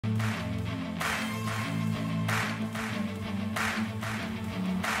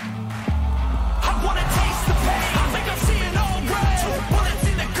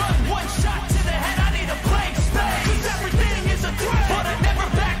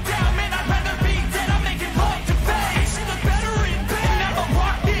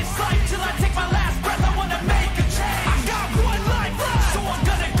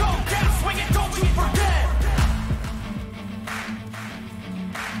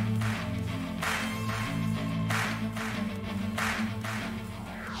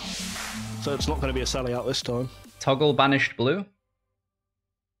so it's not going to be a sally out this time. Toggle banished blue.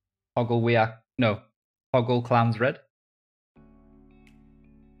 Toggle Toggle clowns red.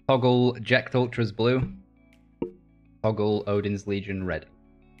 Toggle Jekkt ultras blue. Toggle Odins Legion red.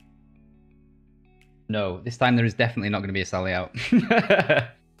 No, this time there is definitely not going to be a sally out.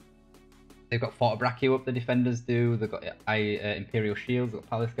 They've got Fort Brachio up, the defenders do. They've got Imperial Shields, they've got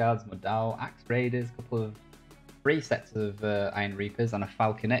Palace Guards, Modal, Axe Raiders, a couple of 3 sets of Iron Reapers, and a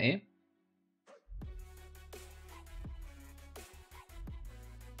Falconetti.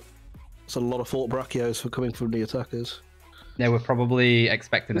 It's a lot of Fort Brachios for coming from the attackers. Yeah, we're probably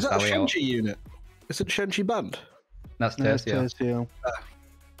expecting a sally out. Is that a Shenji unit? Is it a Shenji band? That's Tercio.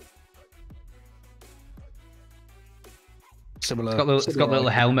 Similar. It's got a little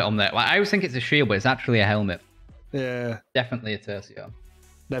helmet on there. Like, I always think it's a shield, but it's actually a helmet. Yeah. Definitely a Tercio.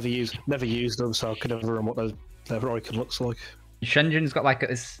 Never used them, so I can never remember what their Roiken looks like. Shenjin's got like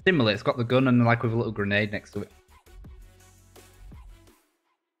it's similar. It's got the gun and like with a little grenade next to it.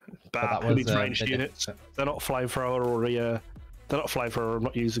 Bad, who needs ranged units? They're not flamethrower or they're not flamethrower. I'm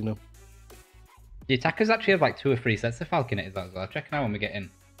not using them. The attackers actually have like 2 or 3 sets of Falconettis as well. Check it out when we get in.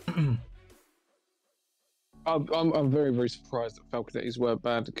 I'm very, very surprised that Falconettis were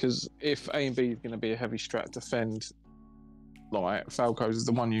bad, because if A and B is going to be a heavy strat defend, like Falcos is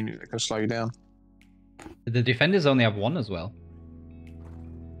the one unit that can slow you down. The defenders only have 1 as well.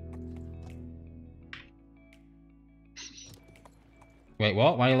 Wait,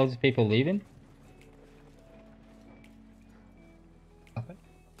 what? Why are loads of people leaving?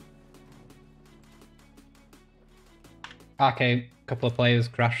 Okay, a couple of players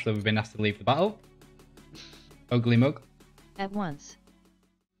crashed, so we've been asked to leave the battle. Ugly mug. At once.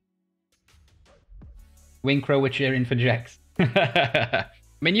 Winkrow, we're cheering for Jekkt. I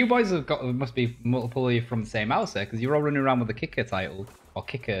mean, you boys have got must be multiple from the same house there, because you're all running around with the kicker title or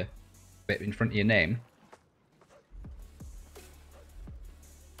kicker bit in front of your name.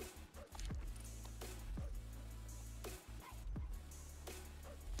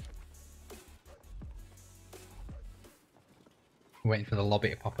 Waiting for the lobby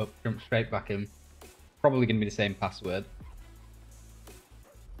to pop up, jump straight back in. Probably going to be the same password.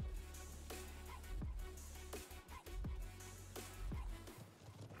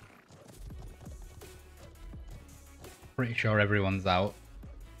 Pretty sure everyone's out.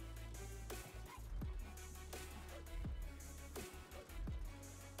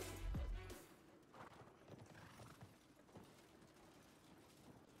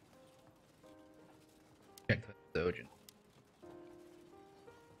 Check the surgeon.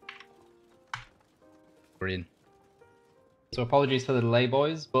 Green. So apologies for the delay,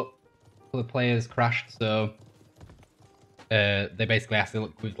 boys, but the players crashed, so they basically asked,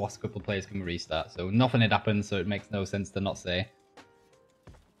 look, we've lost a couple of players, can we restart? So nothing had happened, so it makes no sense to not say.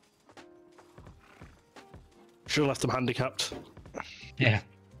 Should have left them handicapped. Yeah.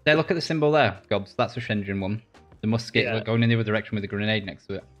 There, look at the symbol there, Gobs. That's a Shenjin one. The musket going in the other direction with a grenade next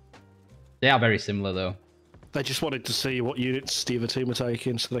to it. They are very similar, though. They just wanted to see what units the other team were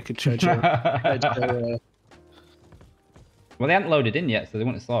taking so they could change their... Well, they hadn't loaded in yet, so they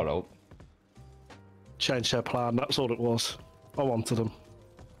wouldn't start out. Change their plan, that's all it was. I wanted them.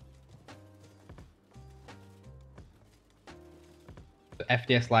 The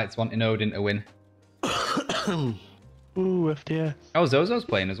FDS Lights wanting Odin to win. Ooh, FDS. Oh, Zozo's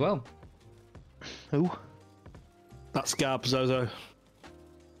playing as well. Who? That's Scab Zozo.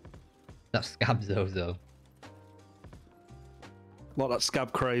 That's Scab Zozo. Like that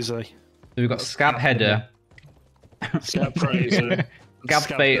Scab Crazy. So we've got Scab Header. Scab Crazy. Scab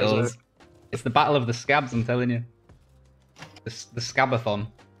Fatals. It's the battle of the scabs, I'm telling you. The Scabathon.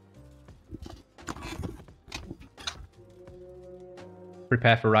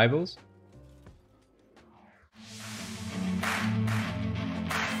 Prepare for rivals.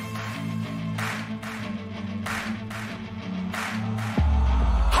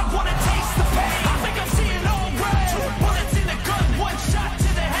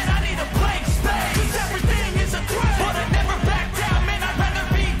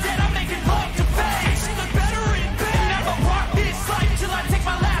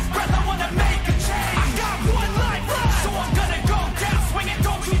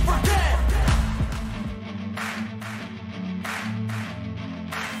 Forget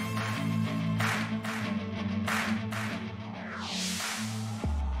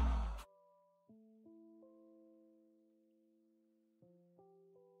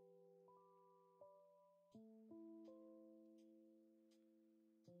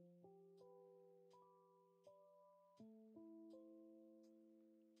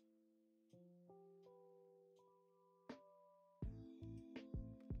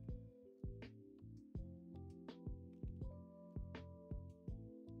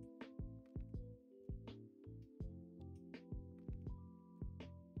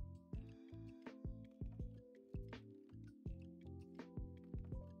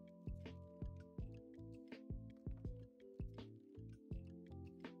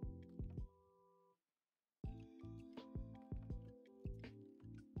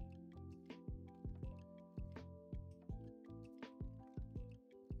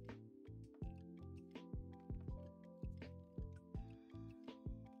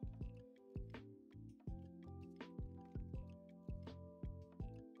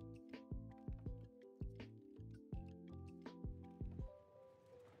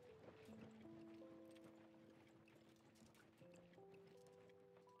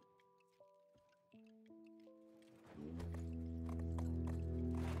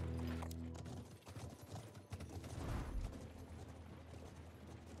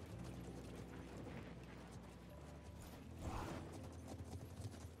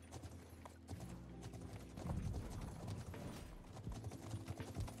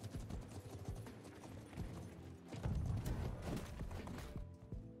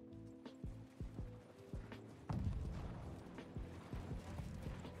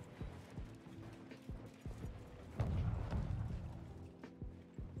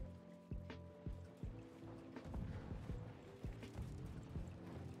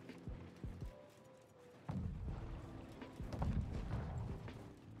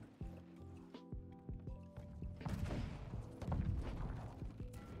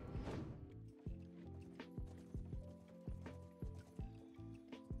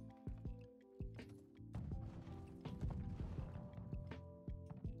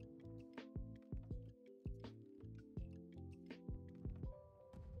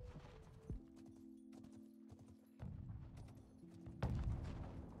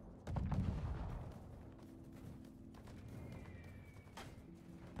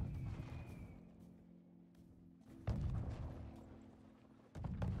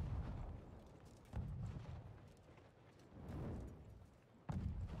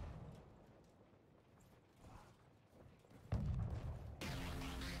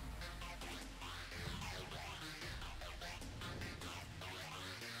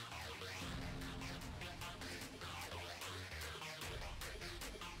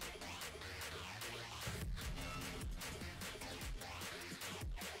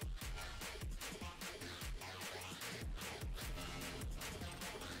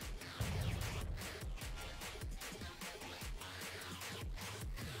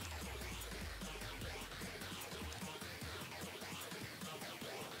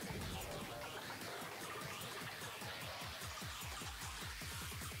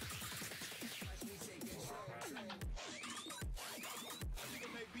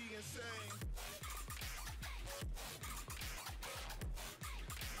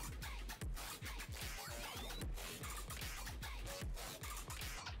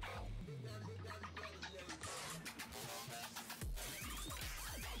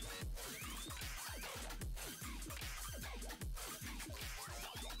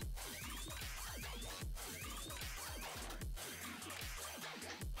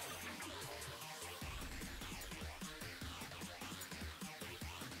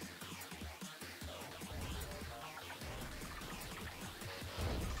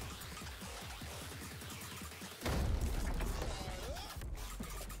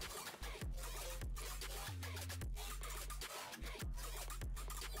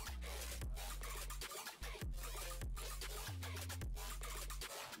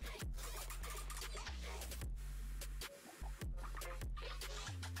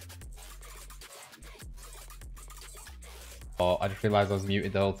Oh, I just realised I was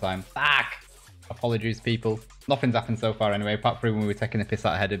muted the whole time. Fuck! Apologies, people. Nothing's happened so far anyway, apart from when we were taking the piss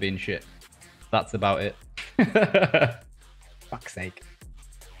out of Header being shit. That's about it. Fuck's sake.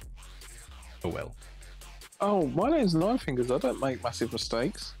 Oh well. Oh, my name's Nine Fingers. I don't make massive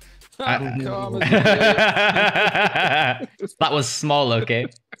mistakes. That was small, okay?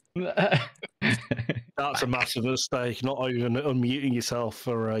 That's a massive mistake, not even unmuting yourself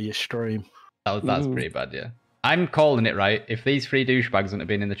for your stream. That's pretty bad, yeah. I'm calling it right. If these three douchebags wouldn't have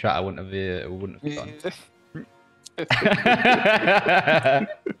been in the chat, I wouldn't have gone.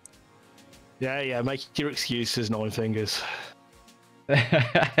 Yeah, make your excuses, Nine Fingers.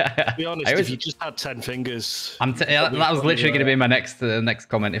 To be honest, if you just had 10 fingers... that was literally going to be my next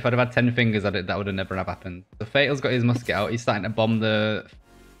comment. If I'd have had 10 fingers, that would have never have happened. The Fatal's got his musket out. He's starting to bomb the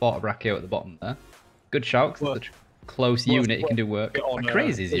Fort Brachio at the bottom there. Good shout, because it's a close unit. He can do work.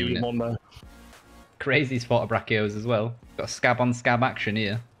 Crazy's unit. Crazy's Fort Brachios as well. Got scab on scab action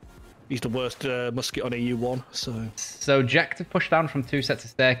here. He's the worst musket on EU1, so... So Jekkt have pushed down from 2 sets of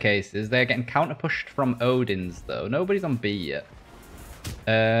staircases. They're getting counter-pushed from Odins, though. Nobody's on B yet.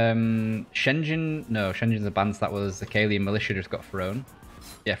 Shenjin's a band that was the Kalian militia just got thrown.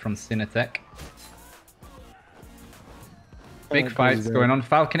 Yeah, from Cinetech. Big fights going on.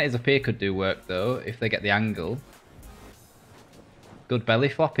 Falconet's up here could do work though, if they get the angle. Good belly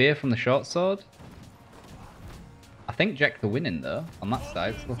flop here from the short sword. I think Jekkt are winning though, on that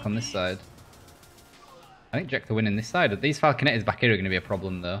side. Let's look on this side. I think Jekkt are winning this side. These Falconet's back here are going to be a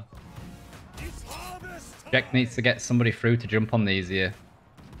problem though. Jekkt needs to get somebody through to jump on these here.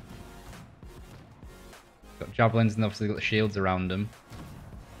 Got javelins and obviously got the shields around them.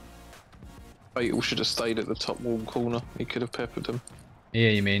 Fatal should have stayed at the top warm corner. He could have peppered them. Yeah,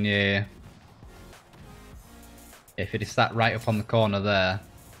 you mean, yeah. If he'd have sat right up on the corner there.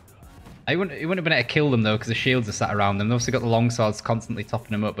 He wouldn't have been able to kill them though, because the shields are sat around them. They've also got the longswords constantly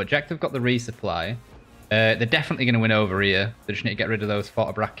topping them up. But Jekkt have got the resupply. They're definitely going to win over here. They just need to get rid of those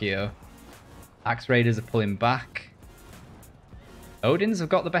Fort Brachio. Axe Raiders are pulling back. Odins have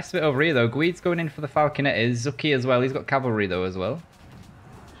got the best of it over here though. Guide's going in for the Falconettes. Zuki as well. He's got cavalry though as well.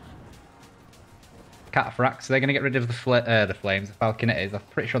 Cataphracts. So they're going to get rid of the flames. The Falconettes. I'm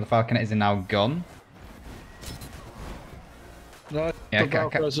pretty sure the Falconettes are now gone. No, yeah,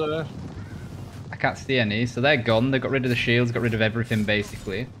 I can't see any. So they're gone. They got rid of the shields. Got rid of everything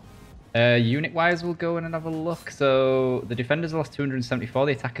basically. Unit wise, we'll go in and have a look. So the defenders lost 274.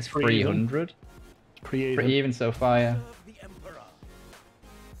 The attackers 300. Pretty even so far, yeah.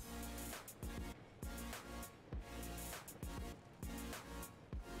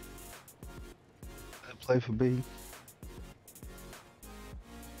 Play for B.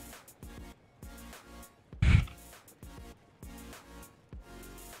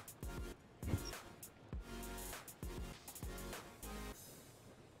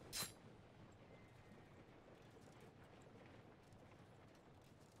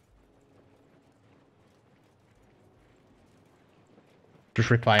 Just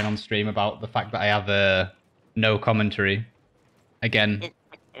replying on stream about the fact that I have no commentary. Again,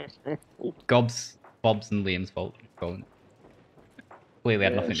 Gobs, Bob's and Liam's fault. Clearly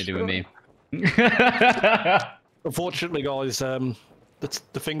had nothing to do with me. Unfortunately, guys,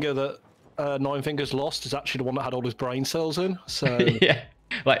 the finger that Nine Fingers lost is actually the one that had all his brain cells in. So yeah,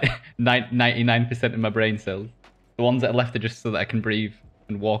 like 99% of my brain cells. The ones that are left are just so that I can breathe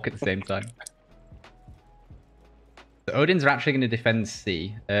and walk at the same time. The Odins are actually going to defend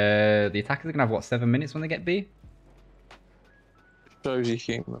C. The attackers are going to have, what, 7 minutes when they get B? Shows you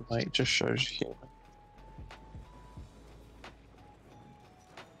human, mate. Just shows you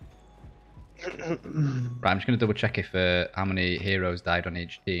human. Right, I'm just going to double check if how many heroes died on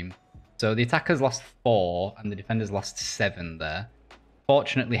each team. So the attackers lost 4 and the defenders lost 7 there.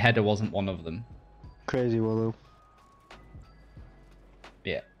 Fortunately, Header wasn't one of them. Crazy Wallow.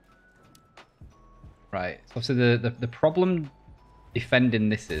 Yeah. Right. So obviously the problem defending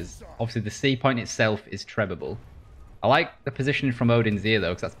this is obviously the C point itself is trebable. I like the positioning from Odin's here though,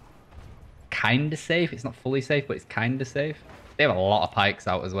 because that's kind of safe. It's not fully safe, but it's kind of safe. They have a lot of pikes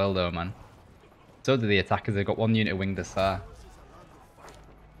out as well though, man. So do the attackers. They've got 1 unit of winged Asar.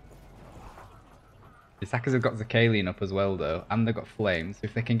 The attackers have got Zakalian up as well though, and they've got flames. So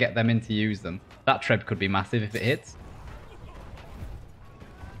if they can get them in to use them, that treb could be massive if it hits.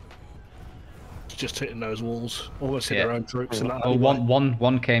 just hitting those walls, almost hit their own troops. And that oh,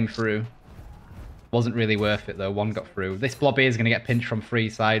 one came through. Wasn't really worth it though. 1 got through. This blob here is going to get pinched from 3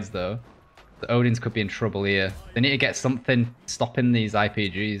 sides though. The Odins could be in trouble here. They need to get something stopping these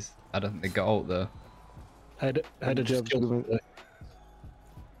IPGs. I don't think they got ult though. Header's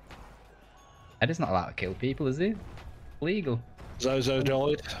not allowed to kill people, is he? legal. Zozo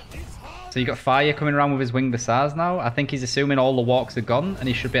died. So you got Fire coming around with his winged Asars now. I think he's assuming all the walks are gone and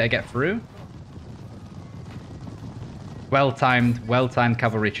he should be able to get through. Well-timed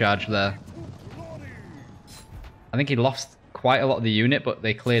cavalry charge there. I think he lost quite a lot of the unit, but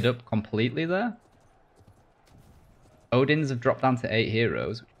they cleared up completely there. Odins have dropped down to 8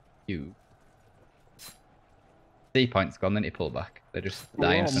 heroes. You. C point's gone, then he pull back. They're just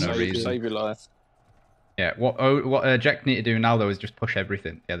dying for no reason. Save your life. Yeah, what Jekkt need to do now though is just push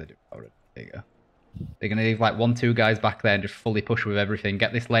everything. Yeah, they do already. There you go. They're gonna leave like 1-2 guys back there and just fully push with everything.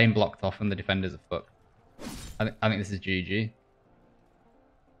 Get this lane blocked off, and the defenders are fucked. I think this is GG.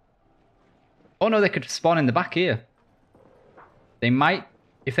 Oh no, they could spawn in the back here. They might,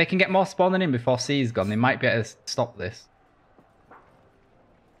 if they can get more spawning in before C's gone, they might be able to stop this.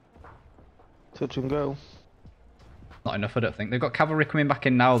 Touch and go. Not enough, I don't think. They've got cavalry coming back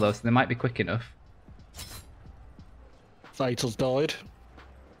in now though, so they might be quick enough. Fatal's died.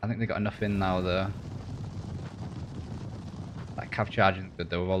 I think they got enough in now though. That cav charging's good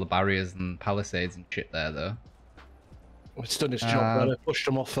though, with all the barriers and palisades and shit there though. It's done its job there. They've pushed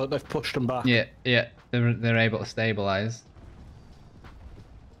them off. They've pushed them back. Yeah, they're able to stabilize.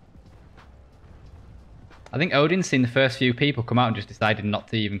 I think Odin's seen the first few people come out and just decided not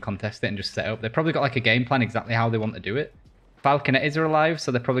to even contest it and just set up. They've probably got like a game plan exactly how they want to do it. Falconettis are alive,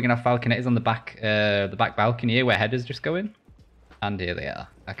 so they're probably gonna have Falconettis on the back balcony here where headers just go in. And here they are.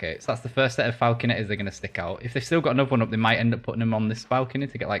 Okay, so that's the first set of Falconettis they're gonna stick out. If they've still got another one up, they might end up putting them on this balcony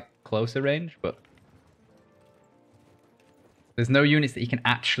to get like closer range, but there's no units that you can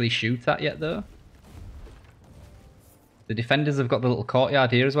actually shoot at yet though. The defenders have got the little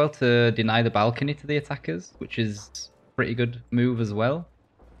courtyard here as well to deny the balcony to the attackers, which is a pretty good move as well.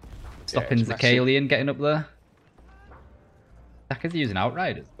 Stopping Zakalian getting up there. Attackers are using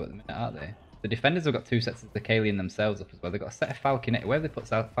Outriders at the minute, aren't they? The defenders have got 2 sets of Zakalian themselves up as well. They've got a set of Falconetti. Where have they put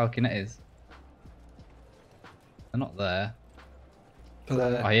Falconettis? They're not there.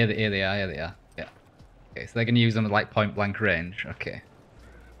 Oh, here they are. Here they are. Yeah. Okay, so they're going to use them at like point blank range. Okay.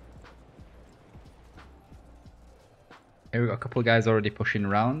 Here we've got a couple of guys already pushing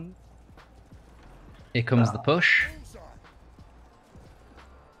around. Here comes the push.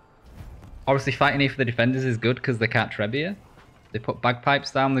 Obviously fighting here for the defenders is good because they can't treb here. They put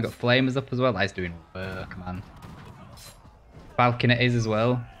bagpipes down, they've got flamers up as well. That's doing work, man. Falconettis as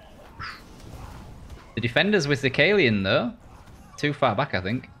well. The defenders with Zakalian though, too far back I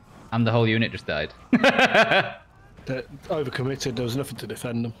think. And the whole unit just died. They're overcommitted, there was nothing to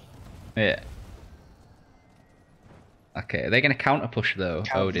defend them. Yeah. Okay, they're going to counter push though,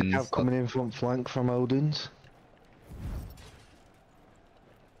 Odins. Coming in front flank from Odins.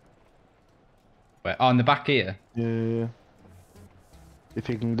 Wait, on the back here? Yeah. If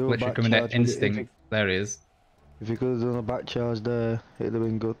he can do literally a back coming charge, instinct. There he is. If he could have done a back charge there, it'd have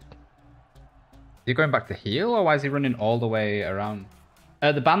been good. Is he going back to heal, or why is he running all the way around?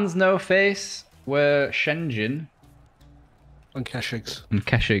 The band's no face were Shenjin. And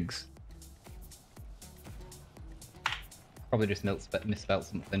Keshigs. Probably just misspelled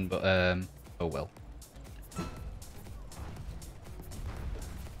something, but oh well.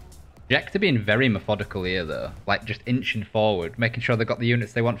 Jekkt are being very methodical here though, like just inching forward, making sure they've got the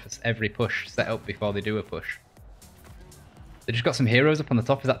units they want for every push set up before they do a push. They just got some heroes up on the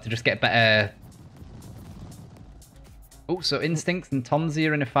top. Is that to just get better? Oh, so Instincts and Tomsy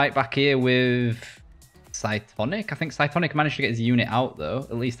are in a fight back here with Cytonic. I think Cytonic managed to get his unit out though,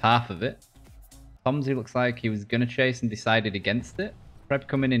 at least half of it. Tomsy looks like he was gonna chase and decided against it. Prep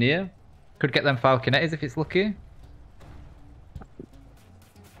coming in here. Could get them Falconettis if it's lucky.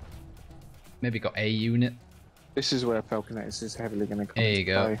 Maybe got a unit. This is where Falconettis is heavily going to come There you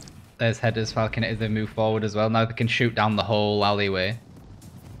into go. play. There's headers, Falconettis, they move forward as well. Now they can shoot down the whole alleyway.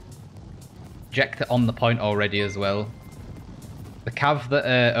 Jekkt on the point already as well. The cav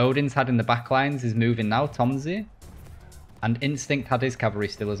that Odin's had in the backlines is moving now, Tomsy. And Instinct had his cavalry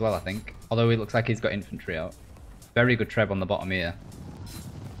still as well, I think. Although it looks like he's got infantry out. Very good treb on the bottom here.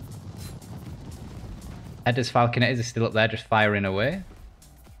 Headers, Falconettis is still up there just firing away.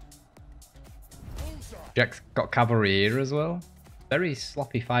 Jekt's got cavalry here as well. Very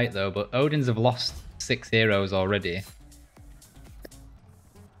sloppy fight though, but Odins have lost 6 heroes already.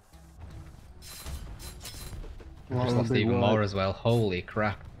 Just lost even more as well. Holy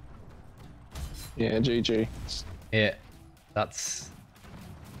crap. Yeah, GG. Yeah, that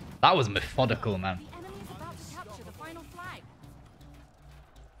was methodical, man. The enemy's about to capture the final flag.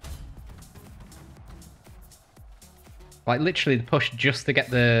 Like literally the push just to get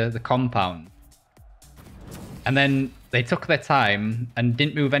the compound. And then they took their time and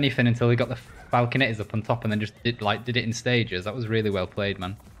didn't move anything until they got Falconet is up on top and then just did it in stages. That was really well played,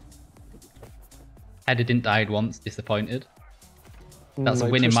 man. Header didn't died once, disappointed. That's a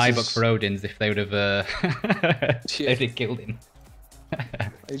win in my book for Odins if they would have they'd have killed him.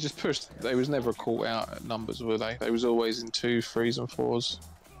 They just pushed. They was never caught out at numbers, were they? They was always in 2s, 3s, and 4s.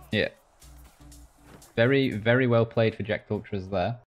 Yeah. Very, very well played for Jekkt Ultras there.